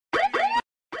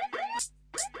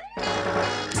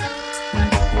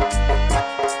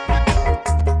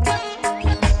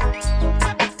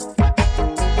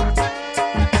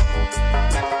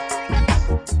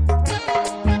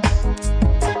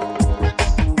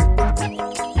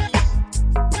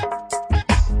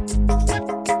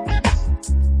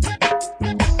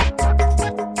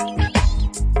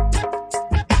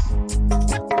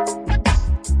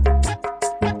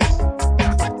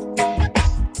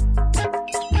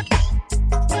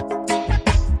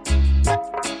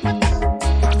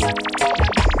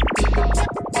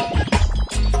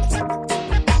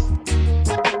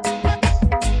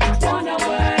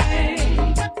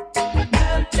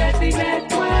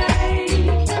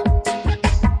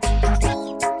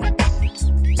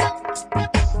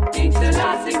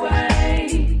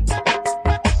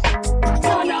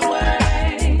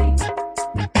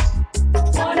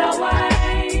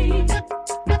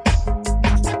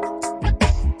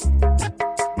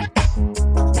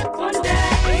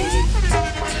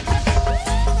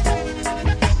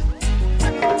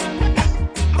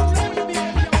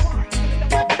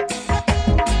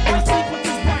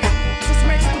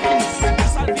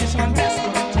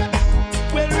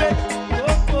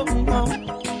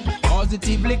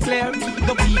clear.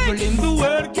 The people in the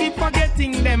world keep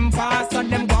forgetting them past and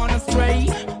them gone astray.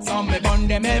 Some me burn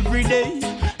them every day.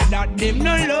 That them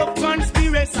no love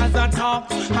conspiracies as a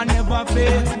talk and never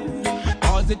fail.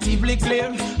 Positively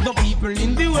clear, the people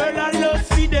in the world are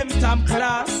lost for them top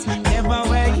class. Never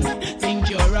wait, think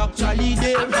you're actually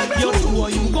there. You two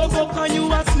you go buck and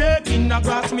you a snake in the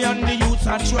grass. Me and the youths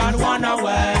are trod one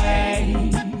away.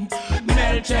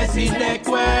 Melchizedek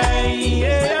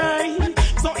way.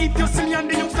 So if you see me and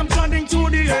the youths I'm treading through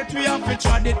the earth, we have to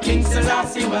trod it King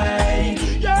Selassie way.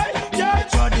 Yeah,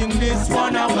 treading this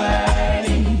one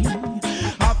away.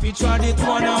 Have to trod it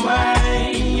one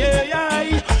away. Yeah.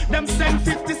 Them send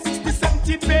 50, 60,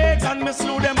 70 big and me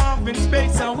slew them off in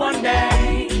space and one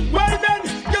day. Well then,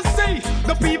 you see,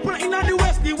 the people in the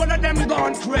West, the one of them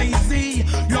gone crazy.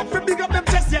 Love to big up them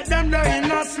chest, yet them they're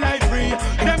in a slavery.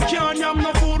 Them can't yam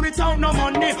no food without no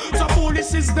money. So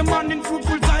foolish is the man in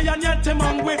fruitful Zion, yet them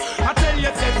hungry. I tell you,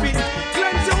 Tefi,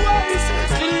 cleanse your ways,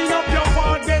 clean up your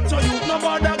heart, get to you. No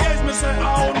bother guys, me say,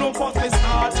 oh no, fuck this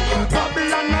heart.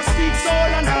 Babylon no speak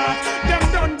soul and heart. Them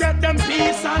don't get them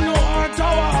peace and no heart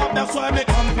tower. That's why me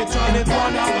come to try it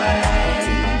one away.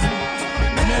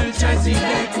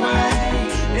 Melchizedek way.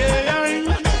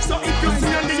 Yeah. So if you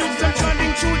see on the youth them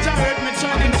trending through Jah heard me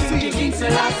trending King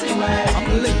Selassie way.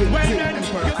 I'm living King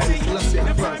Emperor Haile Selassie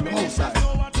the first, the most high.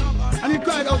 And he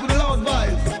cried out with a loud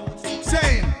voice,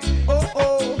 saying,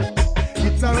 oh,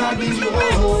 it's a raggy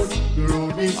road. The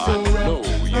road is so rough.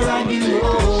 A raggy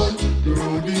road. The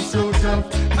road is so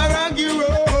tough. A raggy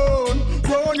road.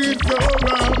 Road is so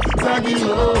rough. Raggy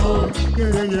road.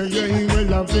 Yeah, we're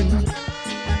loving.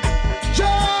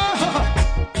 Jah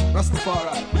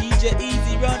Rastafari. DJ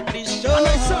Easy run this show. And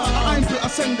I saw an angel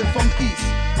ascended from the east,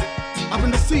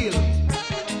 having the seal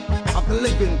of the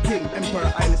living King Emperor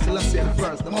Haile Selassie the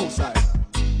first, the most high.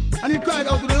 And he cried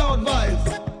out with a loud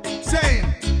voice, saying,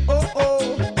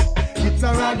 oh, it's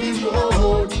a raggy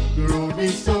road. The road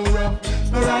is so rough.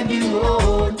 A raggy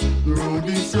road. The road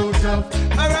is so tough.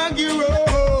 A raggy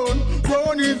road.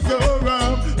 Road is so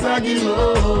rough. Raggy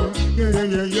road. Yeah,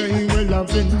 we're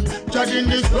loving. Judging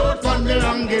this road from the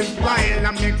longest while.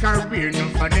 I make a career, none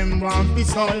for them want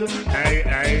this all.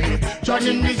 Hey.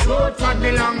 Judging this road for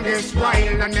the longest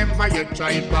while. I never yet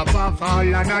try Papa fall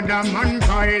another man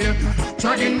coil.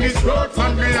 Judging this road for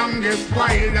the longest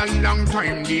while. A long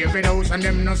time David House and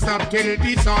them no stop till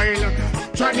the soil.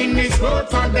 Judging this road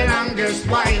for the longest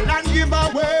while. And give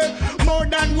away more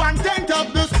than 1/10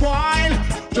 of the spoil.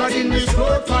 Judging this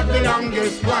road for the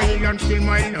longest while. Until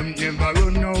my love never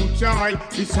run out joy.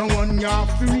 It's someone you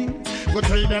have to read. Go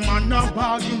tell them I'm no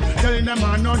bargain. Tell them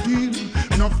I'm no deal.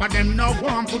 Enough of them no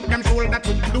one put them shoulder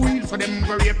to the wheel. So them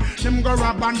go rape, them go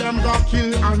rob and them go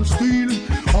kill and steal.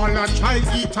 All a try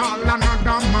eat all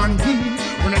another man deal.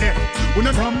 When they when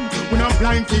I come, when I'm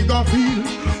blind to go feel.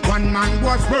 One man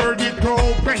was worthy to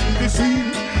open the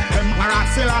seal. Emperor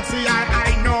Selassie,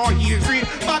 I know he's real.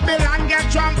 Babylon get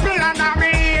trampled and a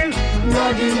meal.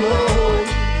 Raggy road,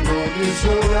 road is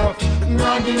so rough.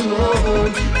 Raggy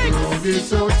road, road is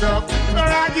so tough.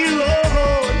 Raggy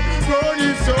road, road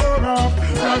is so rough.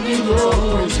 Raggy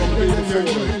road.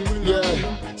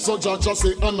 Yeah. So Jah Jah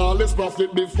say, and all this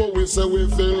profit before we say we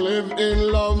feel live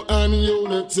in love and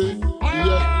unity.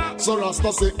 Yeah. So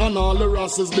Rasta say, and all the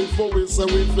races before we say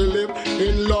we feel live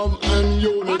in love and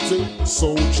unity.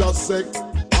 So Jah say,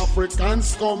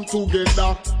 Africans come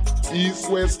together. East,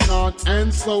 West, North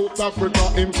and South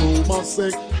Africa improve us.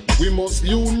 We must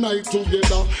unite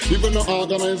together. Even the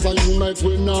organize and unite,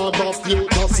 we not have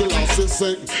future. Selassie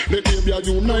say, let there be a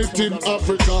united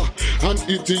Africa. And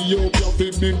Ethiopia will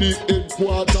be the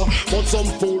headquarter. But some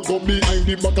fool go behind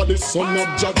the back of the son of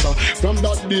Jah Jah. From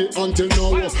that day until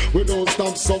now, we don't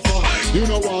stop suffer. You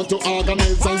don't want to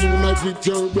organize and unite with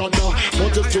your brother.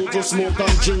 But you choose to smoke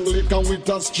and drink liquor with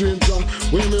a stranger.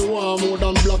 When we want more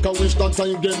than black, I wish that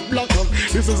time get blacker.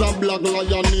 This is a black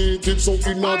lion native, so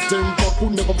in a temper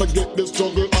could never forget the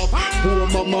struggle of poor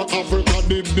mama Africa,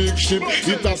 the big ship.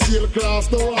 It a sail across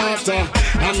the water.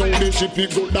 I know the ship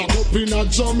it go down up in a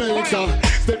Jamaica.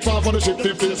 Step off on the ship,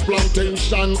 the face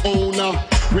plantation owner.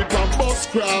 With a bus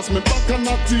cross, me back and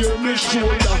a tear me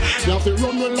shoulder. You have to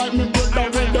run me like me brother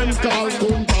when them call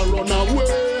come to run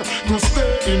away. To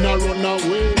stay in a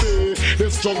runaway. The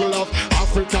struggle of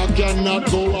Africa cannot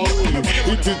go away.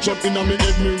 It is up in a me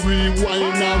head, me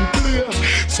rewind and play.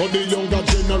 So the younger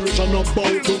generation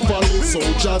about to follow. So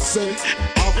just say,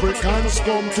 Africans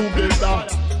come together.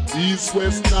 East,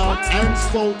 West, North and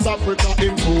South Africa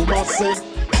improve us.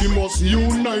 We must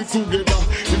unite together.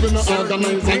 Even the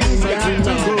organizing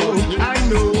I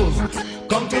know.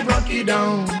 Come to break it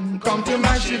down. Come to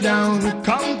mash it down.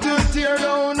 Come to tear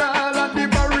down all of the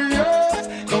barriers.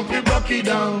 rock it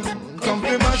down, come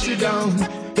fi mash it down.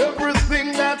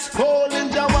 Everything that's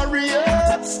holding Jah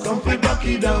warriors, come fi rock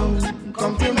it down,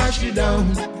 come fi mash it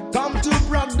down. Come to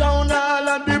break down all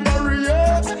of the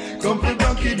barriers, come fi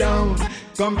rock it down,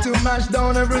 come to mash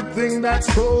down everything that's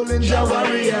holding Jah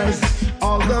warriors.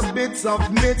 All the bits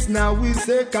of myths now we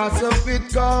say cause of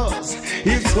it cause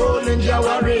it's holding Jah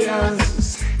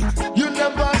warriors. You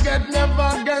never get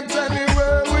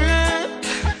anywhere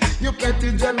with you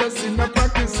petty jealousy, no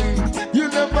practicing. You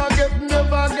never get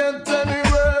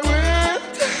anywhere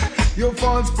with your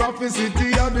false prophecy,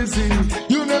 theodicy.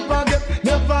 You never get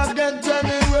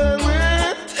anywhere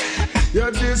with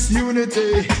your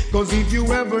disunity. Cause if you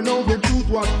ever know the truth,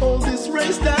 what hold this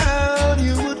race down,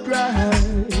 you would cry.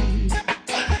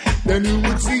 Then you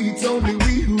would see it's only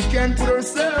we who can put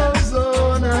ourselves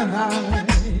on a high.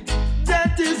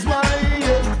 That is why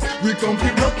we come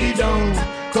to rock it down,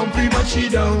 come to mash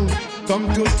it down,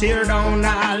 come to tear down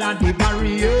all of the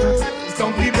barriers.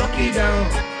 Come to rock it down,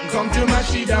 come to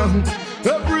mash it down.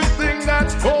 Everything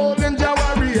that's holding Jah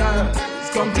warriors,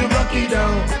 come to rock it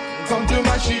down, come to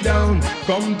mash it down,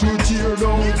 come to tear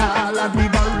down all of the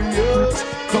barriers.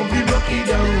 Come to rock it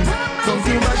down, come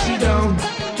to mash it down.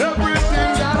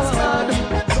 Everything that's bad.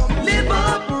 Live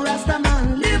up,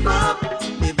 Rastaman, live up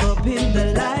in the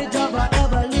light of our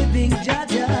ever-living Jah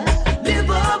Jah. Live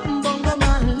up, Bongo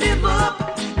Man, live up,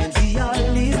 and see our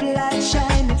live light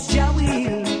shine, it's Jah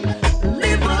will.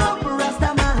 Live up,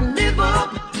 Rastaman, live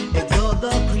up, exalt the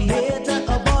creator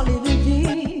of all living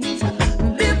things.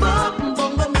 Live up,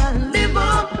 Bongo Man, live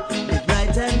up, live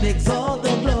right and exalt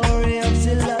the glory of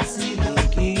Selassie the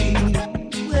King.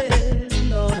 Well,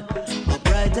 Lord,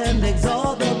 upright and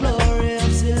exalt the glory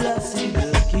of Selassie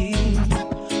the King.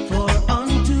 For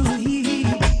unto He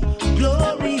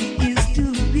glory is to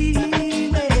be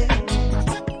there.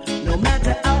 No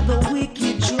matter how the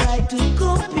wicked try to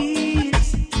compete,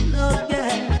 Lord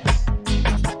God.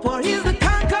 For He's the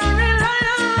conquering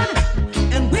lion,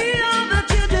 and we are the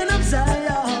children of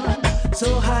Zion.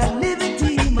 So high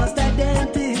liberty must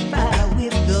identify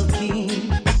with the King.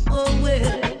 Oh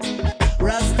well,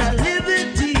 Rasta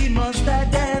liberty must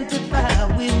identify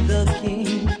with the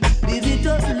King. Live it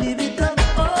up,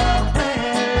 oh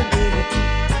well.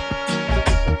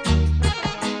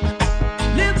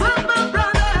 Live up, my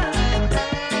brother.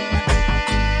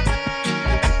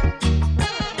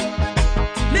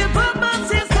 Live up, my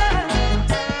sister.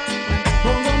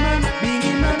 Bongo man,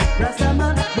 Biggie man, Rasta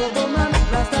man, Bongo man,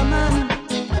 Rasta man.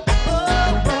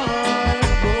 Oh boy,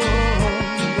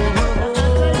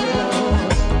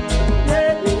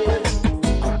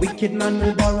 yeah. A wicked man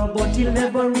will borrow, but he'll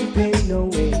never repay no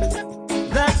way.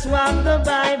 That's what the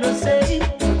Bible says.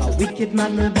 A wicked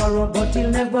man will borrow, but he'll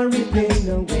never repay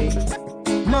no way.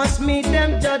 Must meet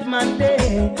them judgment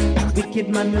day. A wicked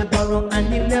man will borrow, and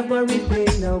he'll never repay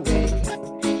no way.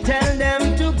 Tell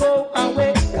them to go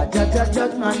away. Jah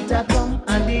judgment a come,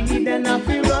 and the hidden have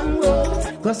to run go.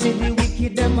 Cause see the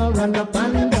wicked them a run up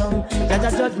and down.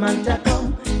 Jah judgment a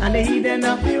come, and the hidden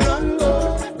have to run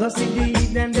go. Cause see the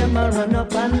hidden them a run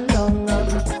up and down.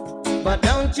 But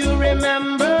don't you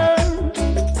remember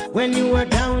when you were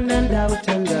down and out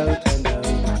and out and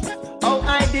out? Oh,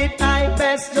 I did my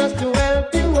best just to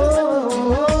help you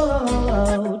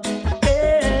out.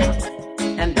 Hey.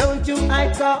 And don't you I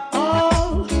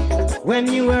call when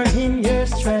you were in your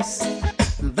stress,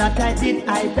 that I did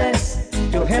my best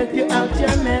to help you out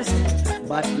your mess.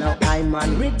 But now I'm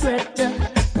on regret,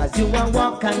 cause you are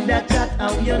walking that chat,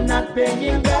 how you're not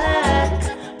paying back.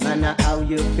 Man, how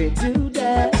you fit do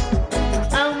that?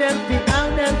 How them fit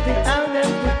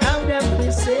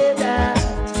say that?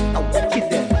 I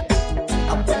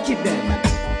wicked them.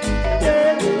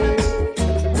 Yeah.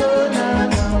 Oh, no.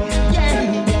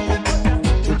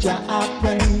 Yeah. To Jah I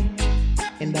pray,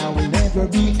 and I will never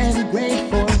be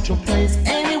ungrateful to praise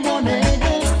anyone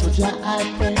else. To Jah I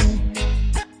pray,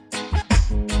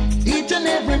 each and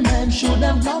every man should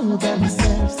have known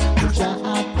themselves. To Jah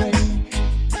I pray,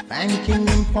 thanking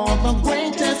Him for the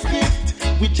greatest gift,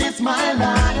 which is my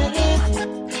life.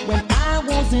 When I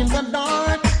was in the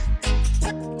dark,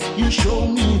 You showed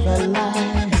me the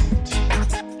light.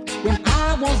 When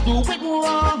I was doing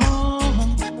wrong,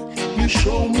 You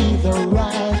showed me the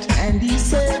right. And He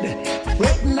said,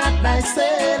 fret not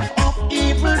thyself of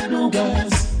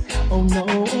evildoers. Oh no,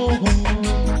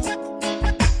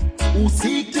 who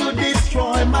seek to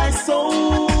destroy my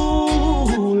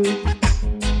soul,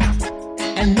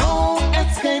 and no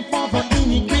escape for the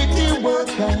iniquity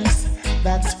workers.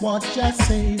 That's what Jah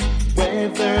say,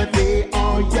 whether they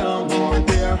are young or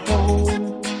they're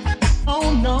old.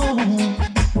 Oh no,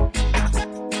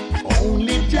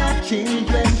 only Jah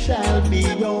children shall be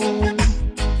old.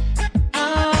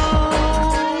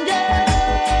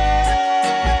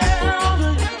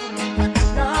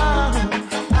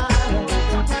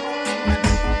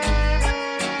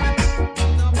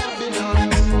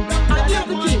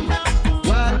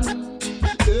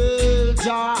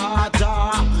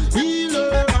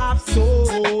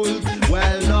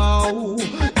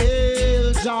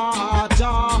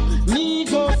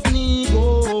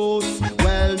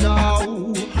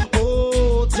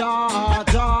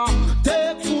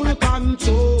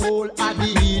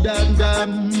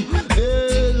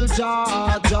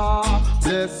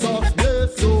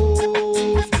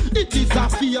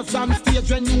 blaze on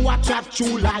stage when you watch at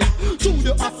true life. Through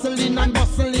the hustling and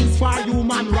bustlings for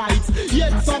human rights.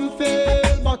 Yet some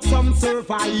fail, but some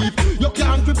survive. You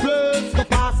can't replace the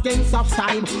past tense of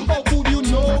time. How could you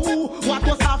know what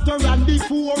was after and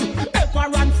before?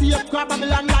 Ever and safe,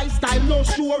 Babylon lifestyle, no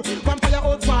sure. Vampire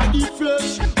out for the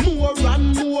flesh, more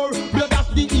and more. Blood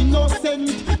of the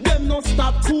innocent, them no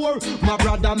stop poor. My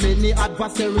brother, many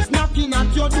adversaries knocking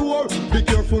at your door. Be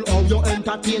careful how you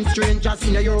entertain strangers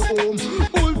in your home.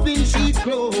 Wolf in sheep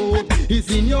clothes is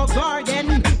in your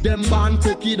garden. Them born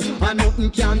crooked and nothing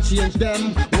can change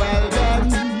them. Well then,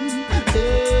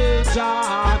 hey,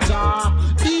 Jah Jah,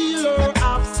 healer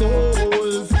of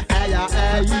souls. Hey,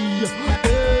 hey,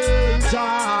 hey,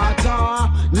 Jah Jah,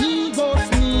 Negos,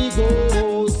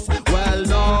 Negos. Well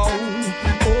now,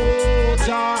 oh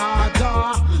Jah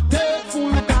Jah, take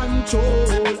full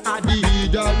control of the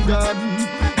hidden them.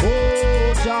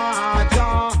 Oh Jah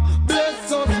Jah,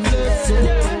 bless us, bless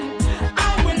us. I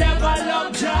will never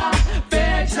love Jah,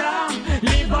 fear Jah,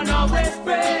 live on always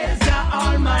praise Jah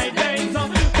all my days.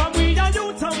 From we are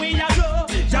youth and we are grow,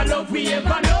 Jah love we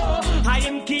ever know. I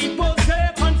am keep us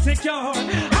safe and secure.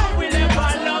 I will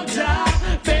never love Jah,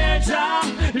 fear Jah,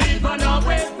 live on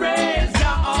always praise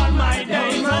Jah all my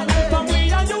days. From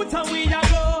we are youth and we are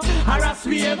grow, harass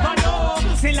we ever know.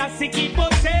 Still I see keep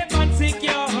us safe and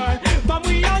secure. From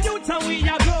we are youth and we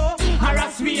are grow,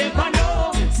 harass we ever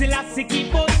know. Still I see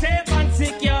keep us safe and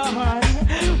secure.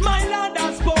 My Lord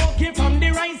has spoken from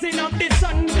the rising of the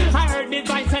sun. I heard his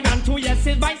voice and unto yes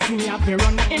his voice me have to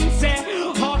run in say,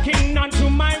 hearken unto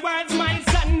my words, my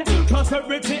son.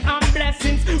 Prosperity and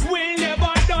blessings will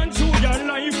never done through your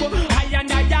life. I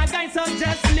and I guys so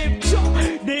just live true.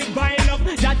 Divine love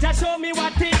that just show me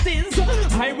what it is.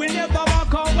 I will never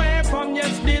walk away from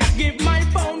yes this. Give my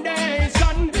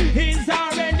foundation is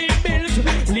already built.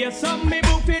 Lay some me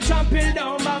book it and build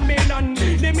down Babylon.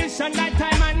 The mission that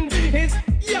time and is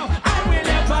yo. I will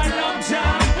never love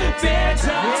Jah, fear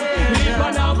Jah, live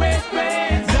on always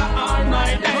praise Jah all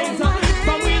my days.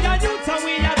 From we are youth and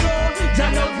we are grow,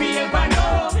 Jah love we ever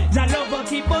know. Jah love will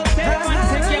keep us safe and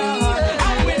secure. I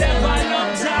will never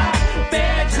love Jah,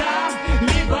 fear Jah,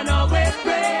 live on always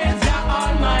praise Jah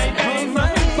all my days.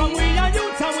 From we are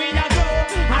youth and we are grow,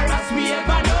 harass we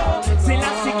ever know. Still I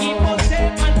see keep us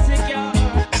safe and secure.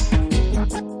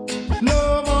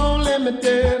 Love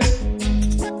unlimited,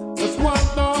 that's what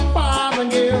the Father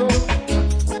gives.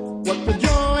 What the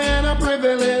joy and a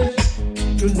privilege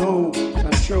to know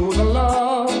and show the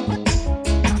love.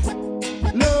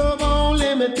 Love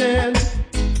unlimited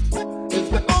is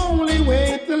the only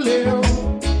way to live.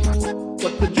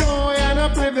 What the joy and a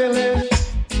privilege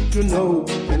to know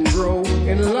and grow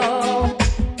in love.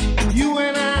 You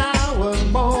and I was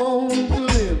born to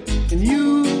live, and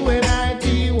you and I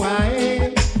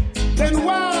DY. Then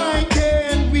why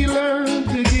can't we learn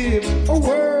to give a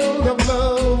world of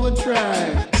love a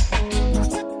try?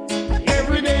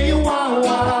 Every day you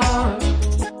are,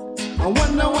 I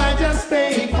wonder why just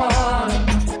stay far.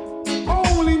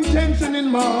 All intention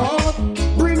in my heart,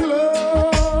 bring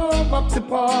love up to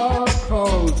par.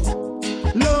 Cause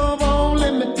love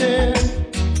unlimited,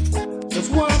 that's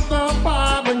what the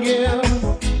Father gives.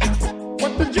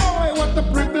 What the joy, what the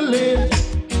privilege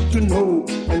to know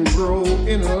and grow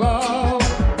in love.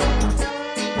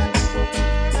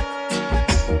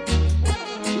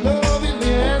 Love is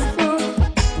the answer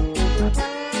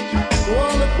to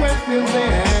all the questions they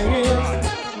hang in.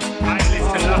 I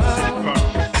listen to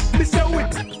They say we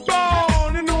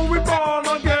born, you know we born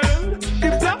again. The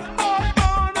black heart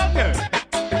born again.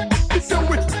 They say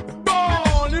we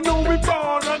born, you know we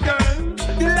born again.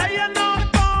 The lion not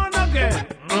born again.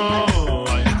 Oh,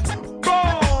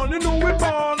 born, you know we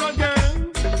born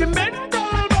again. The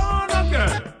mental born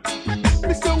again.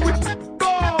 They say we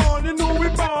born, you know we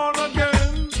born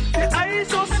again. The eyes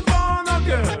just born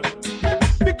again.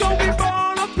 Because we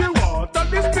born of the water,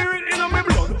 the spirit in my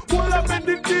blood. Full of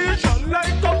meditation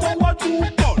like a power to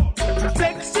gun.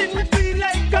 Flexing feel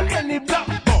like a any black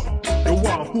ball. The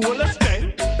one who will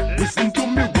stay, listen to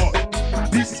me what.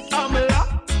 This Amla,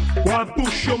 one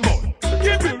push your mouth.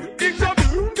 Give you, it's a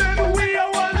view, then we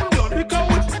are one blood. Because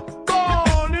we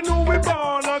born, you know we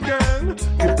born again.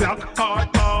 The black heart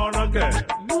born again.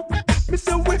 Me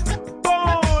say we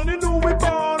born, you know we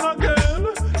born again.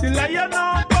 The lion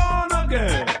not born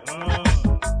again.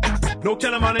 No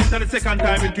tell a man enter the second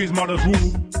time into his mother's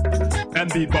womb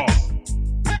and be born.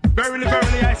 Verily,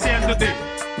 verily, I say unto thee,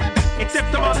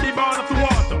 except a man be born of the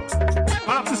water,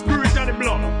 and of the spirit and the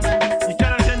blood, he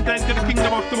cannot enter into the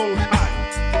kingdom of the Most High.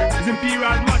 His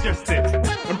imperial majesty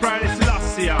and pride is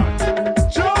Selassie.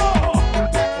 Jah,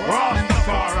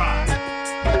 Rastafari.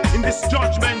 In this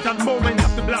judgment and moment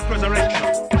of the black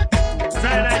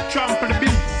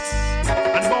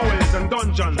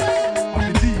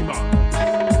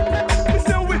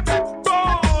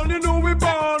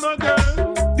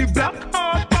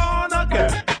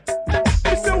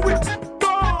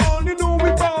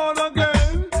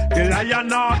I am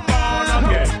not born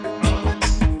again.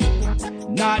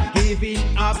 Not giving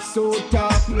up, so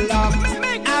tough love.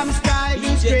 I'm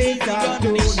striving straight up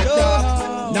to the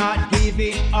top. Not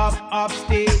giving up,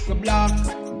 obstacle block.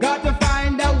 Got to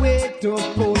find a way to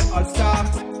pull us up.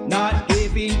 Not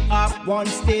giving up, one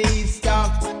stay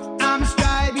stuck. I'm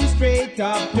striving straight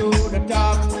up to the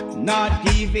top. Not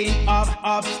giving up,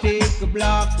 obstacle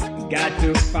block. Got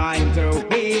to find a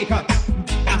way.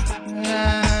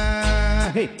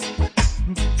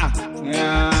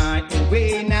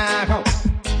 Way now.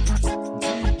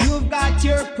 You've got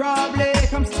your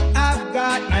problems, I've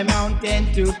got my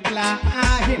mountain to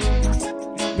climb.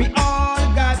 We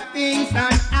all got things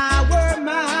on our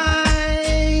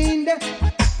mind.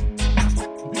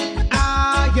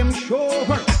 I am sure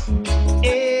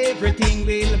everything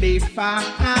will be fine.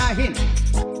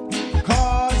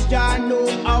 Cause Jah know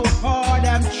how hard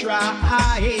I'm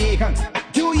trying.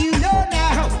 Do you know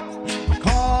now?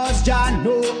 Cause Jah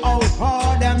know how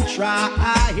hard I'm trying.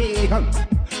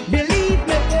 Believe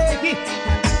me,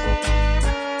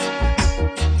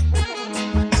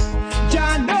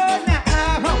 Jah know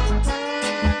now.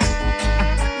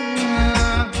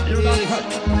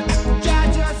 Jah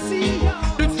Jah see you.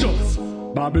 It's just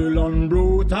Babylon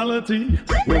brutality.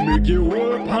 We make you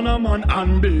work on a man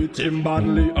and beat him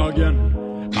badly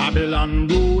again. Babylon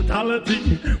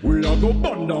brutality. We are go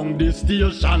burn down this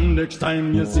station next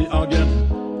time you see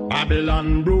again.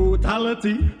 Babylon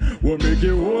brutality. We make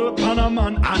you work on a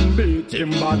man and beat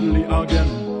him badly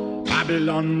again.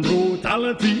 Babylon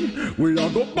brutality. We are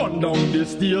go burn down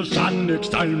this station next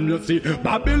time you see.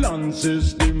 Babylon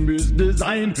system is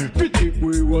designed to take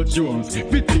away what's yours,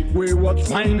 to take away what's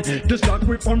mine. Distract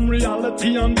we from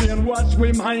reality and then watch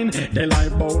we mind. They lie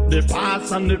about the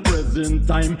past and the present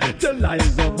time. The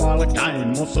lies of all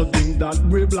kind. Must think that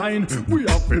we're blind. We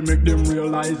have to make them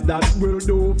realize that we'll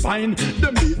do fine.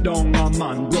 Them beat down a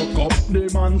man, broke up the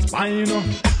man's spine.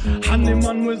 And the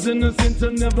man was innocent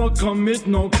and never commit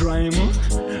no crime.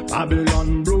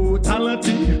 Babylon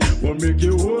brutality will make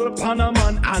you work on a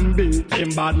man and beat him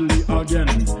badly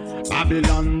again.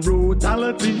 Babylon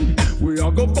brutality, we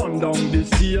are go burn down this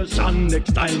station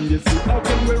next time you see. How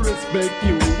can we respect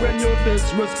you when you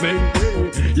disrespect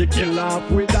me? You kill off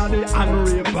with daddy and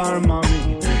rape our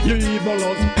mommy. You evil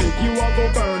speak, you are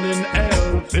go burn in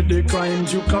hell for the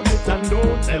crimes you commit and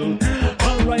don't tell.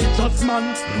 Righteous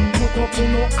man, put up to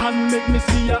no and make me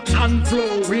see your hand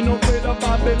flow. We no afraid of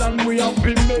Babylon, we have to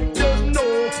make them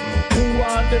know who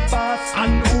are the boss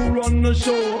and who run the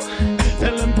show.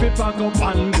 Tell them to pack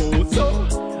up and go.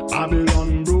 So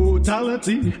Babylon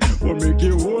brutality will make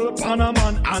you hold upon a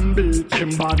man and beat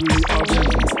him badly again.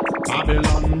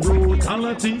 Babylon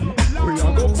brutality, we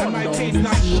are go burn down this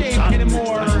not shame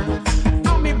anymore.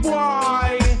 I'm me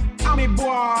boy, I'm me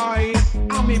boy,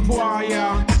 I'm me boy,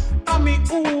 yeah. I'm me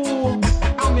ooh,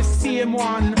 I'm me same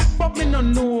one, but me no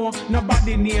know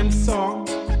nobody name so.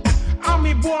 I'm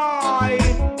me boy,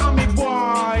 I'm me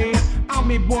boy, I'm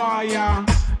me boy, yeah.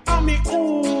 I'm me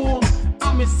ooh,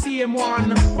 I'm me same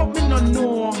one, but me no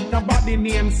know nobody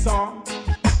name so.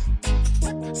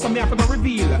 So me have to go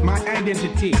reveal my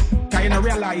identity, cause you no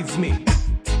realize me,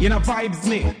 you no vibes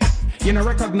me, you no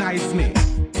recognize me.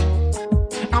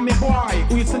 I'm me boy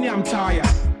who used to name tire.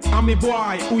 I'm me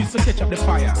boy who used to catch up the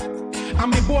fire. I'm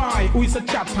me boy who used to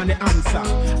chat on the answer.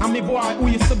 I'm me boy who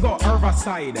used to go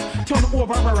Riverside, turn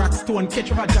over a rock stone,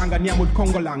 catch over Janga, Nyamud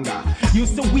Kongolanga.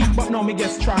 Used to weak but now me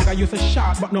get stronger. Used to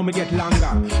short but now me get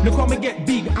longer. Look how me get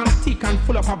big and thick and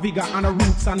full of a vigor and a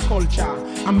roots and culture.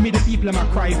 And me the people I'm a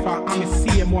cry for. I'm me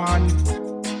same one.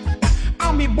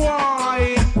 I'm me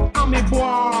boy, I'm me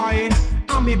boy,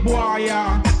 I'm me boy,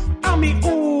 yeah. I'm me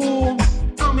ooh,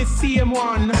 I'm me same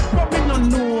one, but me no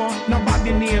know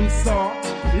nobody name so.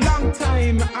 Long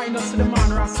time I know see the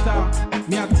man Rasta.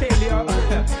 Me I tell you,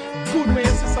 good way to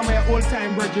see some of your old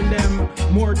time brethren them.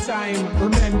 More time,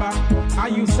 remember, I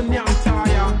used to nyam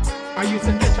tire, I used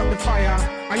to catch up the fire,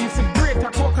 I used to grate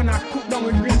a coconut, cook down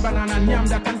with green banana, nyam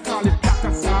that and call it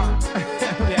kakasa. I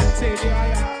tell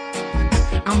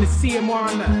you, I'm the same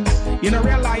one. You don't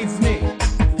realize me,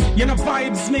 you don't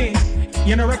vibes me,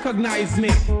 you don't recognize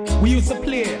me. We used to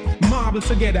play marble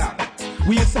together,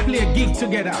 we used to play gig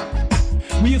together.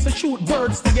 We used to shoot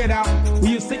birds together. We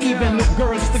used to even look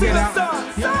girls together.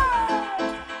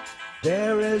 Yeah.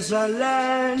 There is a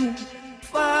land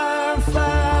far,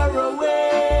 far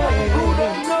away. Who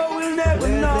don't know will never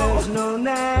know. There's no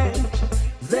night.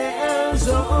 There's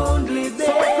only day.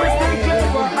 So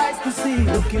eyes to see.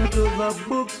 Look into the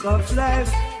book of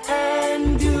life,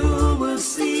 and you will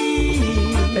see.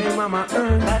 Hey, Mama,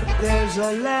 that there's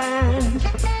a land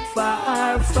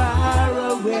far,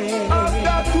 far away. I've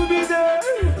got to be there.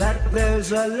 That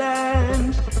there's a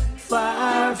land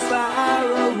far, far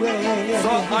away.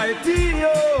 So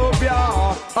Ethiopia,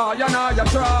 I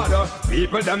trod.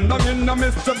 People them down in the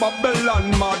midst of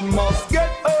Babylon, mad must get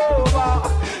over.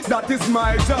 That is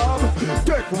my job.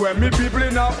 Take away me people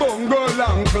in a bungle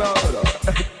and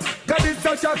cloud. God is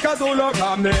such a Kazula,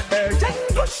 come the edge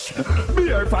and push.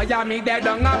 Beer fire me dead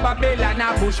on a Babylon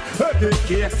a bush.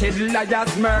 Educated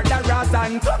liars, murderers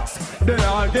and thugs, they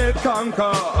all get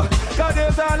conquered. God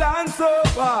is a land so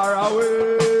far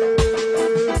away.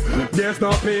 There's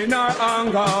no pain or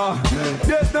anger.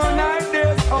 There's no night,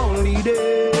 there's only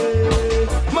day.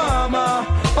 Mama,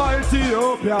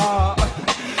 Ethiopia,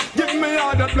 give me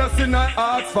all the blessing I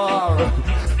ask for.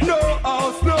 No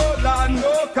house, no land,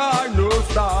 no car, no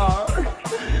star.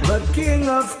 The King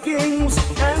of Kings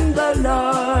and the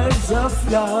Lords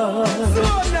of Lords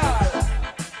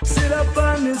sit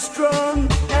upon his throne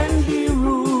and he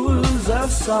rules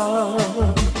us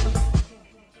all.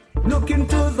 Look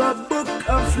into the book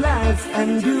of life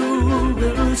and you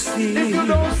will see. If you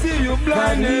don't see, you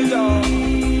blind it up.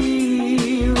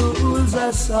 He rules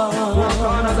us all.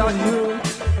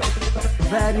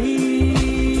 That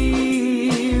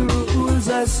he rules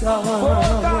us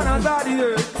all.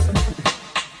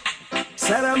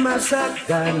 Satta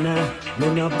Massagana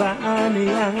Riddim.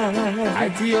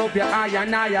 Ethiopia, I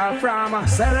from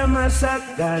Satta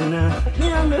Massagana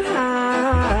Riddim.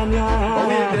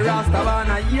 the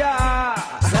Rastavana, yeah.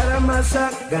 Satta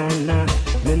Massagana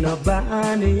Riddim.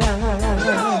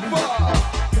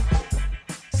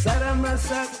 Satta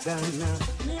Massagana